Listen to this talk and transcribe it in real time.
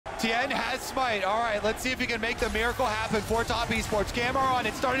Tien has smite. All right, let's see if he can make the miracle happen for Top Esports. GAM are on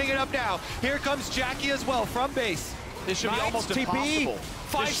it, starting it up now. Here comes Jackie as well from base. This should be almost impossible.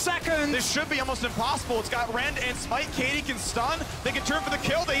 5 seconds. This should be almost impossible. It's got Rend and Smite. Katie can stun. They can turn for the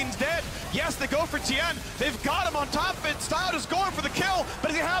kill. Dane's dead. Yes, they go for Tien. They've got him on top of it. Styles is going for the kill, but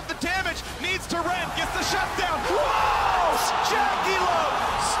does he have the damage? Needs to Rend. Gets the shutdown. Whoa! Jackie Love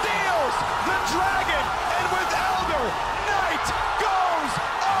steals the dragon, and with Elder, Knight goes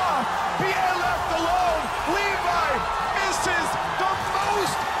off. BA left alone. Levi misses the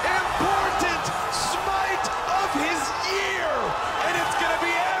most important smite of his year, and it's going to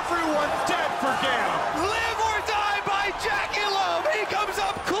be everyone dead for GAM. Live or die by Jackie Love. He comes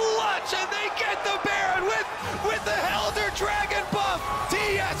up clutch, and they get the Baron with the Elder Dragon buff.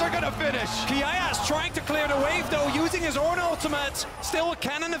 TS are going to finish. Kiaya's trying to clear the wave though, using his own ultimate. Still a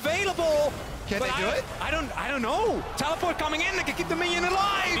cannon available. Can they do it? I don't know. Teleport coming in, they can keep the minion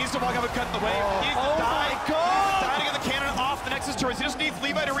alive. He needs to walk up and cut the wave. He needs to die. My God. He's dying to get the cannon off the Nexus turret. He just needs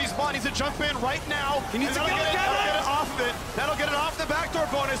Levi to respawn. He's a jump in right now. He needs to get get it off of it. That'll get it off the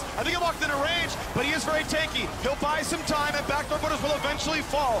backdoor bonus. I think he walked into range, but he is very tanky. He'll buy some time, and backdoor bonus will eventually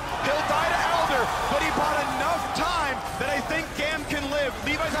fall. He'll die to Elder, but he bought enough time that I think GAM can live.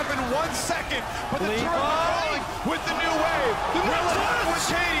 Levi's up in 1 second, but the turret is falling with the new wave. The next one with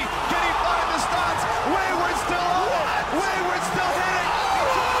Katie. Can he find the stunts? Wayward still on it. Wayward still hitting.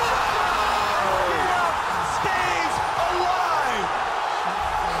 Stays alive.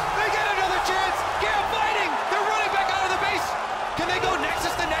 They get another chance. GAM fighting. They're running back out of the base. Can they go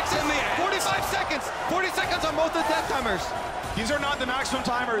nexus to nexus? 45 seconds. 40 seconds on both the death timers. These are not the maximum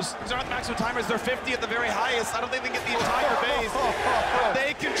timers. These are not the maximum timers. They're 50 at the very highest. I don't think they can get the entire base.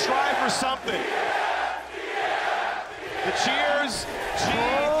 They can try for something. The cheers.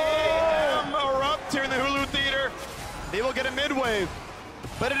 GAM are up here in the Hulu Theater. They will get a mid-wave.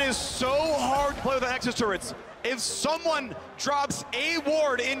 But it is so hard to play with the Nexus turrets. If someone drops a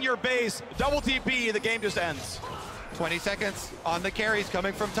ward in your base, double TP, the game just ends. 20 seconds on the carries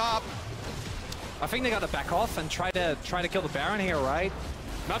coming from top. I think they got to back off and try to kill the Baron here, right?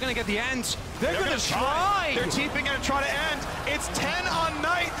 Not gonna get the end. They're gonna try. They're TPing and try to end. It's 10 on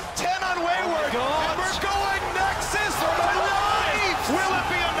Knight, 10 on Wayward, and we're going Nexus for the life. Will it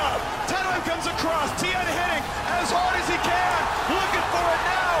be enough? 10 comes across. Tien hitting as hard as